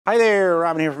Hi there,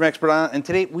 Robin here from Expert On, and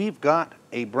today we've got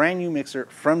a brand new mixer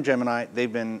from Gemini.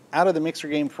 They've been out of the mixer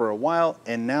game for a while,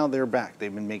 and now they're back.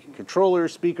 They've been making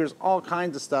controllers, speakers, all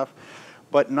kinds of stuff,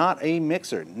 but not a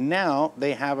mixer. Now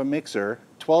they have a mixer,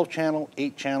 12-channel,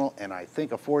 8-channel, and I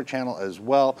think a 4-channel as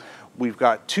well. We've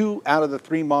got 2 out of the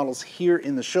 3 models here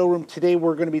in the showroom. Today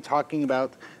we're going to be talking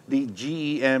about the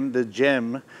GEM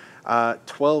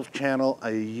 12-channel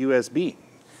USB.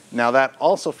 Now that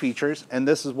also features, and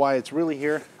this is why it's really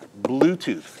here,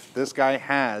 Bluetooth. This guy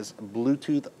has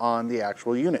Bluetooth on the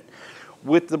actual unit.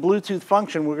 With the Bluetooth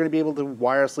function, we're going to be able to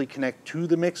wirelessly connect to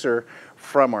the mixer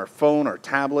from our phone, our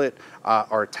tablet,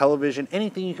 our television,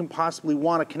 anything you can possibly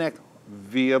want to connect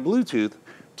via Bluetooth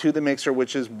to the mixer,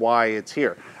 which is why it's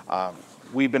here.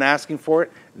 We've been asking for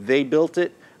it. They built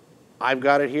it. I've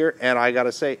got it here, and I got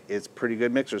to say, it's a pretty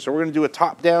good mixer. So we're going to do a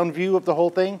top-down view of the whole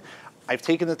thing. I've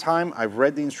taken the time, I've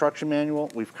read the instruction manual,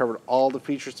 we've covered all the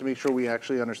features to make sure we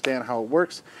actually understand how it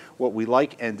works, what we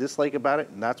like and dislike about it,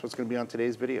 and that's what's going to be on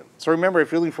today's video. So remember,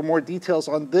 if you're looking for more details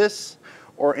on this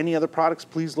or any other products,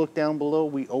 please look down below.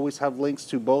 We always have links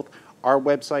to both our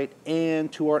website and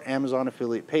to our Amazon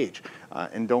affiliate page.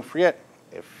 And don't forget,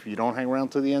 if you don't hang around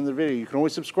till the end of the video, you can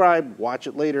always subscribe, watch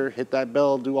it later, hit that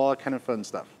bell, do all that kind of fun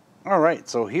stuff. All right,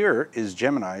 so here is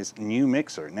Gemini's new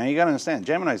mixer. Now you gotta understand,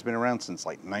 Gemini's been around since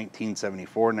like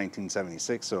 1974,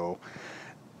 1976, so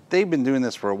they've been doing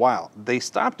this for a while. They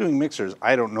stopped doing mixers,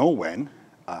 I don't know when.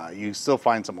 You still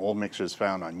find some old mixers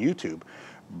found on YouTube,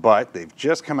 but they've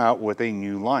just come out with a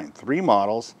new line. 3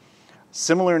 models,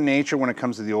 similar in nature when it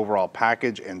comes to the overall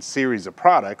package and series of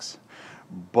products,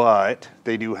 but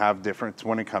they do have difference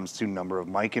when it comes to number of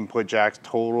mic input jacks,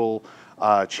 total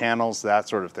channels, that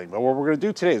sort of thing. But what we're going to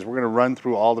do today is we're going to run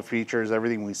through all the features,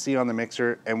 everything we see on the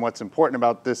mixer, and what's important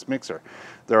about this mixer.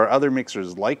 There are other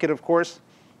mixers like it, of course,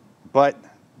 but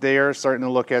they are starting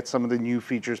to look at some of the new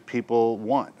features people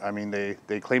want. I mean,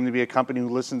 they claim to be a company who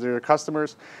listens to their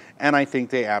customers, and I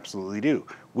think they absolutely do.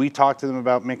 We talked to them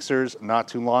about mixers not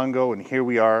too long ago, and here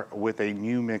we are with a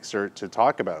new mixer to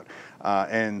talk about.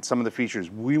 And some of the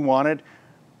features we wanted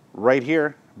right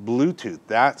here, Bluetooth.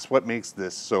 That's what makes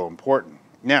this so important.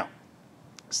 Now,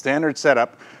 standard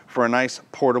setup for a nice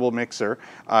portable mixer,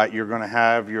 you're going to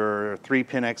have your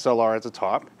 3-pin XLR at the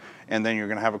top, and then you're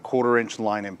going to have a 1/4-inch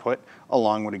line input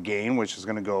along with a gain, which is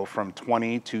going to go from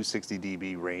 20 to 60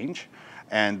 dB range.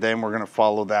 And then we're going to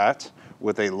follow that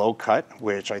with a low cut,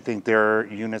 which I think their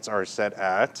units are set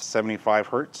at 75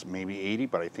 hertz, maybe 80,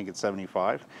 but I think it's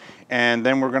 75. And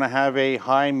then we're going to have a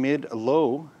high, mid,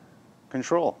 low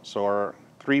control. So our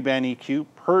 3-band EQ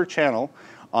per channel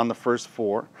on the first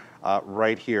 4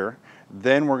 right here.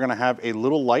 Then we're going to have a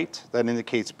little light that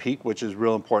indicates peak, which is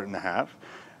real important to have.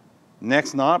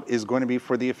 Next knob is going to be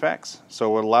for the effects.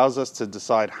 So it allows us to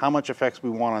decide how much effects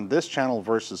we want on this channel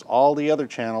versus all the other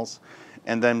channels,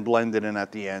 and then blend it in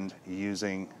at the end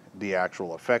using the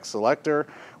actual effects selector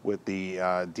with the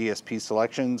DSP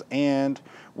selections and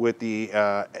with the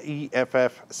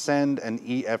EFF send and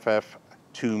EFF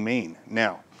to main.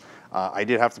 Now, I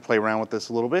did have to play around with this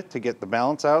a little bit to get the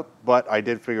balance out, but I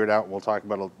did figure it out. We'll talk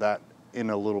about that in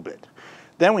a little bit.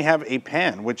 Then we have a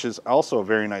pan, which is also a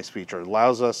very nice feature. It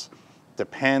allows us to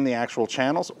pan the actual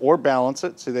channels or balance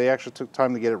it, so they actually took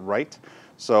time to get it right.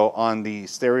 So on the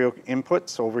stereo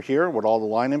inputs over here with all the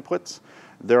line inputs,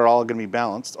 they're all going to be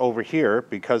balanced. Over here,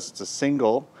 because it's a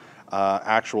single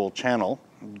actual channel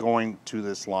going to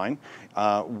this line,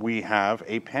 we have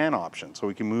a pan option. So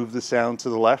we can move the sound to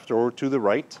the left or to the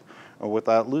right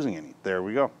without losing any. There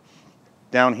we go.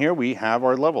 Down here we have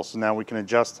our levels. So now we can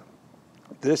adjust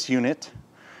this unit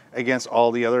against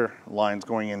all the other lines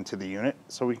going into the unit,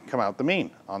 so we can come out the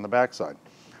main on the back side.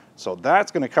 So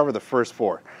that's going to cover the first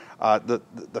 4.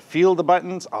 The feel of the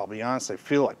buttons, I'll be honest, I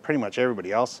feel like pretty much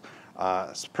everybody else.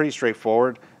 It's pretty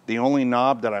straightforward. The only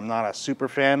knob that I'm not a super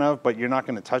fan of, but you're not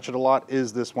going to touch it a lot,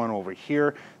 is this one over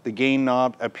here. The gain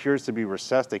knob appears to be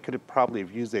recessed. They could have probably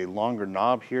used a longer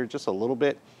knob here, just a little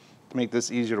bit, to make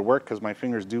this easier to work, because my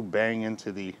fingers do bang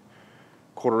into the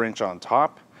 1/4-inch on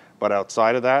top. But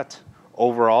outside of that,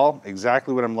 overall,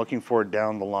 exactly what I'm looking for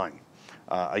down the line.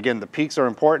 Again, the peaks are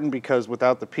important because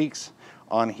without the peaks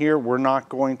on here, we're not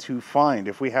going to find,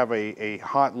 if we have a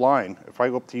hot line, if I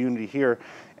go up to Unity here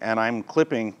and I'm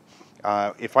clipping,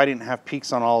 if I didn't have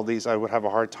peaks on all of these, I would have a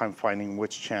hard time finding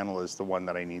which channel is the one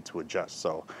that I need to adjust.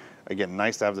 So again,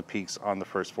 nice to have the peaks on the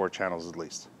first 4 channels at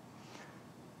least.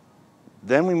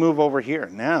 Then we move over here.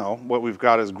 Now what we've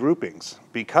got is groupings.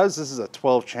 Because this is a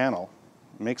 12-channel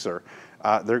mixer,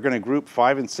 they're going to group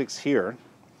 5 and 6 here.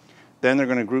 Then they're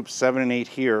going to group 7 and 8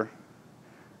 here,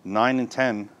 9 and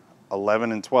 10,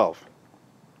 11 and 12.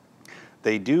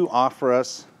 They do offer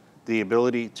us the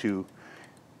ability to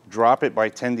drop it by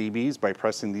 10 dBs by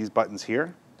pressing these buttons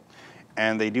here.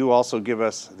 And they do also give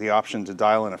us the option to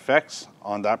dial in effects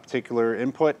on that particular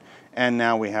input. And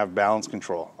now we have balance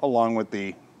control along with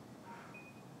the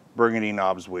burgundy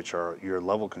knobs, which are your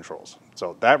level controls.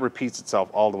 So that repeats itself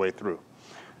all the way through.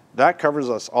 That covers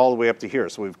us all the way up to here.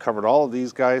 So we've covered all of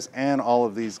these guys and all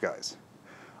of these guys.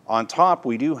 On top,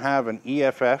 we do have an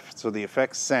EFF, so the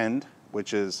effects send,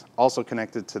 which is also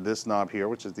connected to this knob here,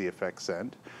 which is the effects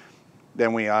send.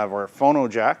 Then we have our phono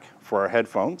jack for our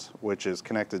headphones, which is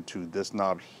connected to this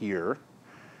knob here.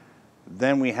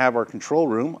 Then we have our control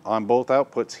room on both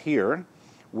outputs here,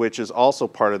 which is also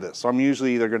part of this. So I'm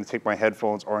usually either going to take my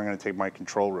headphones or I'm going to take my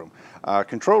control room.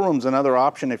 Control room's another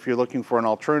option if you're looking for an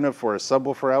alternative for a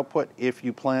subwoofer output, if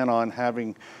you plan on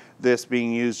having this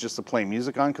being used just to play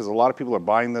music on, because a lot of people are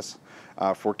buying this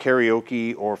for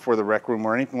karaoke or for the rec room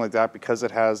or anything like that because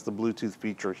it has the Bluetooth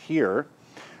feature here.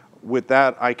 With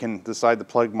that, I can decide to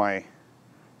plug my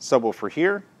subwoofer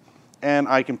here, and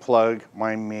I can plug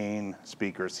my main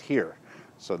speakers here.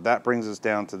 So that brings us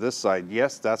down to this side.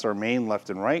 Yes, that's our main left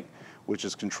and right, which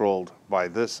is controlled by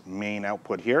this main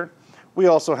output here. We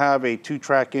also have a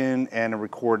 2-track in and a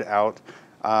record out.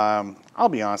 I'll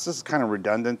be honest, this is kind of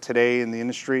redundant today in the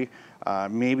industry.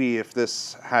 Maybe if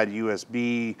this had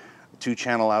USB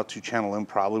 2-channel out, 2-channel in,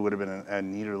 probably would have been a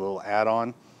neater little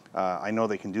add-on. I know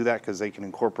they can do that because they can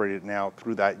incorporate it now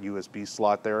through that USB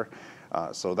slot there.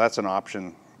 So that's an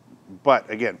option. But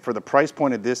again, for the price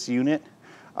point of this unit,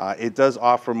 it does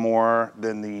offer more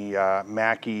than the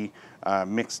Mackie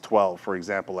Mix 12, for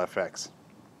example, FX.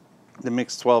 The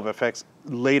Mix 12 FX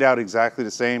laid out exactly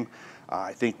the same.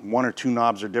 I think 1 or 2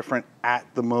 knobs are different at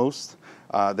the most.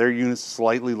 Their unit's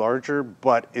slightly larger,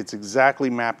 but it's exactly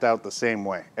mapped out the same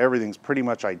way. Everything's pretty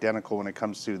much identical when it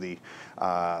comes to the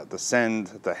send,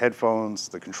 the headphones,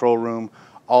 the control room,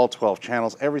 all 12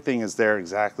 channels. Everything is there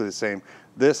exactly the same.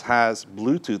 This has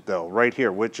Bluetooth though, right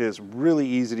here, which is really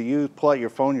easy to use. Pull out your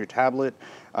phone, your tablet,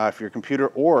 if your computer,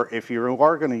 or if you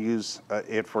are going to use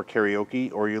it for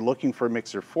karaoke, or you're looking for a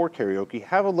mixer for karaoke,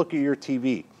 have a look at your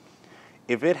TV.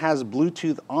 If it has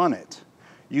Bluetooth on it,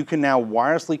 you can now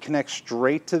wirelessly connect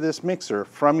straight to this mixer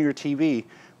from your TV,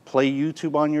 play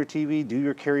YouTube on your TV, do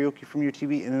your karaoke from your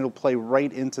TV, and it'll play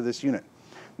right into this unit.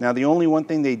 Now, the only one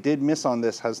thing they did miss on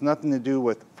this has nothing to do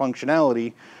with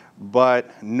functionality,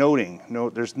 but noting.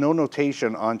 There's no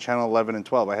notation on channel 11 and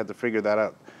 12. I had to figure that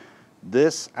out.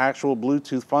 This actual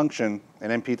Bluetooth function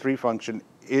and MP3 function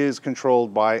is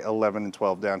controlled by 11 and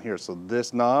 12 down here. So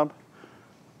this knob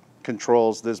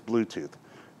controls this Bluetooth.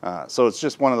 So it's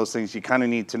just one of those things you kind of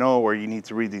need to know, or you need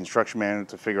to read the instruction manual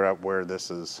to figure out where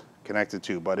this is connected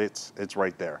to, but it's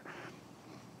right there.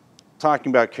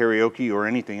 Talking about karaoke or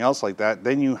anything else like that,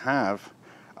 then you have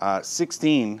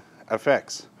 16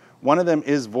 effects. One of them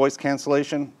is voice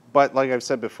cancellation, but like I've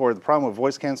said before, the problem with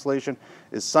voice cancellation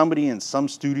is somebody in some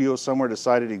studio somewhere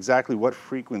decided exactly what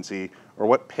frequency or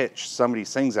what pitch somebody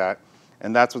sings at,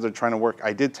 and that's what they're trying to work.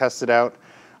 I did test it out.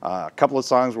 A couple of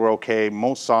songs were okay.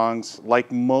 Most songs,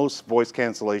 like most voice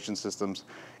cancellation systems,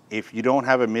 if you don't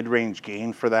have a mid-range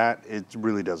gain for that, it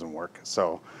really doesn't work.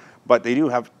 So, but they do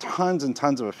have tons and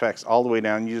tons of effects all the way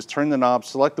down. You just turn the knob,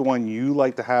 select the one you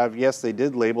like to have. Yes, they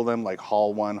did label them like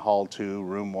Hall 1, Hall 2,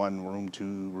 Room 1, Room 2,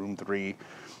 Room 3,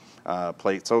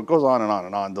 plate. So it goes on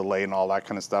and on, delay and all that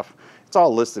kind of stuff. It's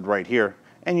all listed right here,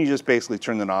 and you just basically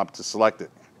turn the knob to select it.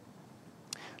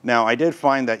 Now, I did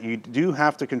find that you do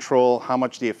have to control how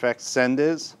much the effects send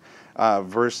is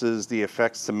versus the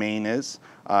effects to main is.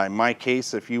 In my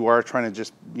case, if you are trying to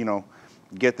just,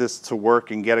 get this to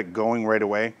work and get it going right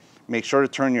away, make sure to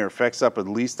turn your effects up at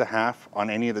least a half on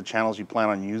any of the channels you plan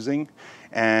on using.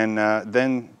 And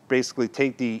then basically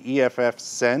take the EFF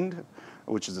send,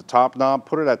 which is the top knob,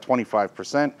 put it at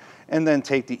 25%, and then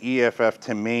take the EFF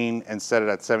to main and set it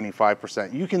at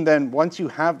 75%. You can then, once you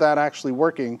have that actually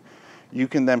working, you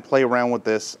can then play around with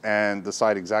this and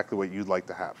decide exactly what you'd like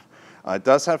to have. It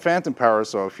does have phantom power,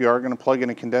 so if you are going to plug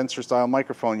in a condenser style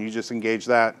microphone, you just engage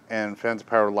that and phantom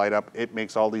power will light up. It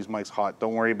makes all these mics hot.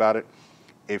 Don't worry about it.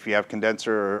 If you have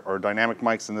condenser or dynamic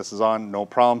mics and this is on, no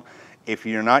problem. If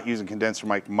you're not using condenser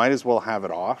mic, might as well have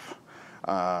it off.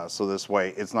 So this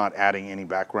way it's not adding any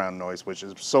background noise, which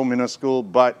is so minuscule,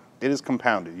 but it is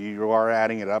compounded. You are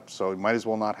adding it up, so you might as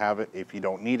well not have it if you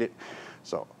don't need it.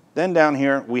 So then down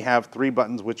here we have 3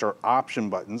 buttons, which are option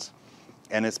buttons.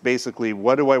 And it's basically,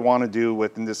 what do I want to do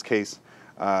with, in this case,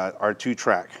 our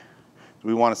 2-track? Do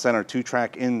we want to send our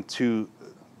 2-track into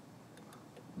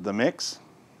the mix?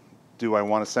 Do I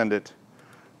want to send it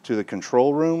to the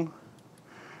control room?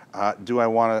 Do I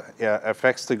want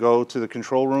effects to go to the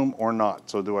control room or not?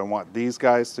 So do I want these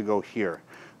guys to go here?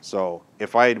 So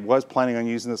if I was planning on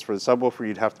using this for the subwoofer,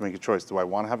 you'd have to make a choice. Do I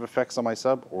want to have effects on my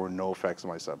sub or no effects on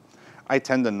my sub? I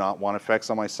tend to not want effects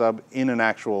on my sub in an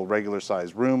actual regular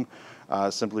size room,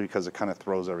 simply because it kind of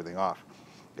throws everything off.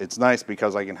 It's nice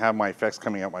because I can have my effects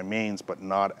coming out my mains, but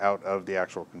not out of the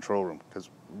actual control room, because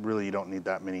really you don't need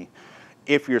that many.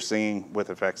 If you're singing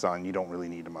with effects on, you don't really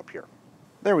need them up here.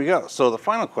 There we go. So the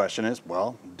final question is,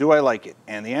 well, do I like it?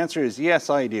 And the answer is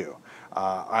yes, I do.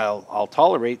 I'll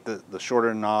tolerate the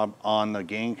shorter knob on the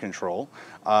gain control,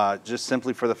 just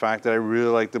simply for the fact that I really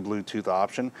like the Bluetooth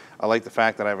option. I like the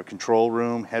fact that I have a control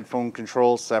room, headphone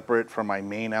control separate from my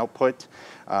main output.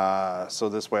 So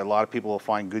this way a lot of people will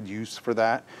find good use for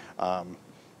that.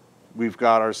 We've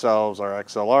got ourselves our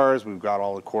XLRs, we've got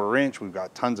all the 1/4 inch, we've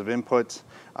got tons of inputs.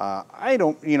 I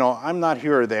don't, I'm not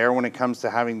here or there when it comes to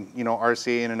having,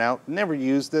 RCA in and out. Never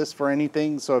use this for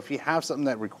anything. So if you have something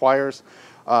that requires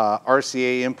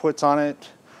RCA inputs on it,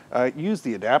 use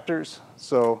the adapters.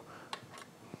 So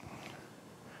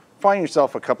find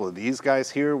yourself a couple of these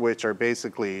guys here, which are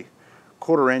basically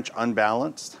 1/4 inch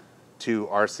unbalanced to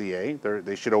RCA.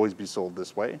 They should always be sold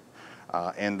this way.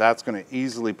 And that's going to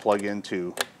easily plug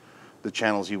into the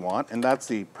channels you want, and that's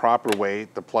the proper way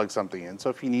to plug something in. So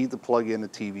if you need to plug in a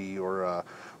TV or a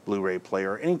Blu-ray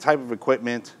player, any type of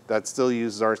equipment that still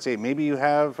uses RCA, maybe you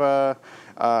have a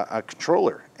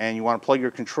controller and you want to plug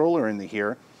your controller into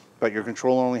here, but your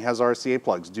controller only has RCA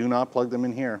plugs. Do not plug them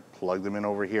in here, plug them in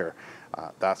over here.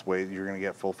 That's the way you're going to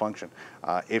get full function.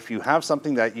 If you have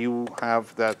something that you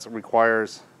have that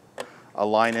requires a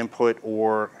line input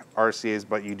or RCAs,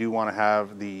 but you do want to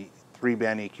have the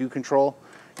 3-band EQ control,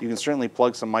 you can certainly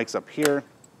plug some mics up here,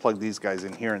 plug these guys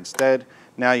in here instead.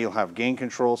 Now you'll have gain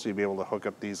control, so you'll be able to hook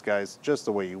up these guys just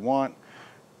the way you want.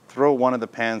 Throw one of the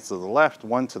pans to the left,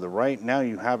 one to the right. Now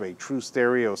you have a true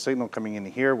stereo signal coming in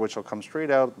here, which will come straight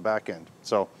out the back end.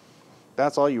 So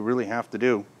that's all you really have to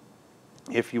do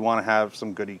if you want to have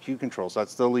some good EQ control. So that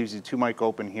still leaves you 2 mic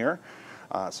open here.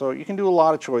 So you can do a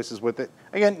lot of choices with it.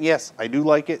 Again, yes, I do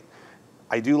like it.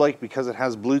 I do like because it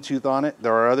has Bluetooth on it.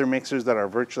 There are other mixers that are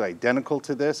virtually identical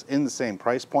to this in the same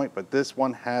price point, but this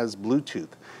one has Bluetooth,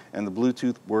 and the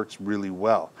Bluetooth works really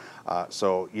well.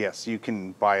 So yes, you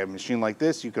can buy a machine like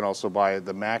this. You can also buy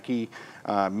the Mackie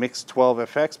Mix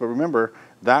 12FX, but remember,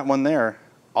 that one there,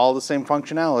 all the same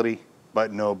functionality,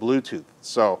 but no Bluetooth.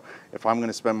 So if I'm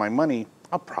gonna spend my money,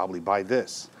 I'll probably buy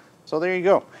this. So there you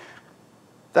go.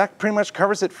 That pretty much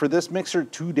covers it for this mixer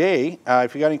today.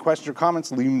 If you got any questions or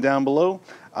comments, leave them down below.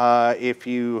 If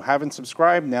you haven't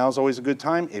subscribed, now's always a good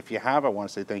time. If you have, I want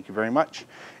to say thank you very much.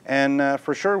 And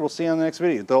for sure, we'll see you on the next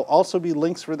video. There'll also be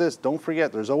links for this. Don't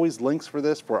forget, there's always links for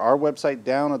this for our website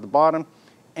down at the bottom,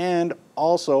 and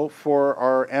also for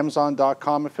our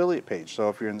Amazon.com affiliate page. So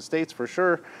if you're in the States, for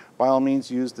sure, by all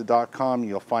means, use the .com.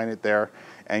 You'll find it there,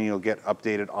 and you'll get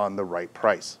updated on the right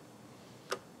price.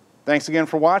 Thanks again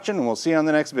for watching, and we'll see you on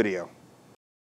the next video.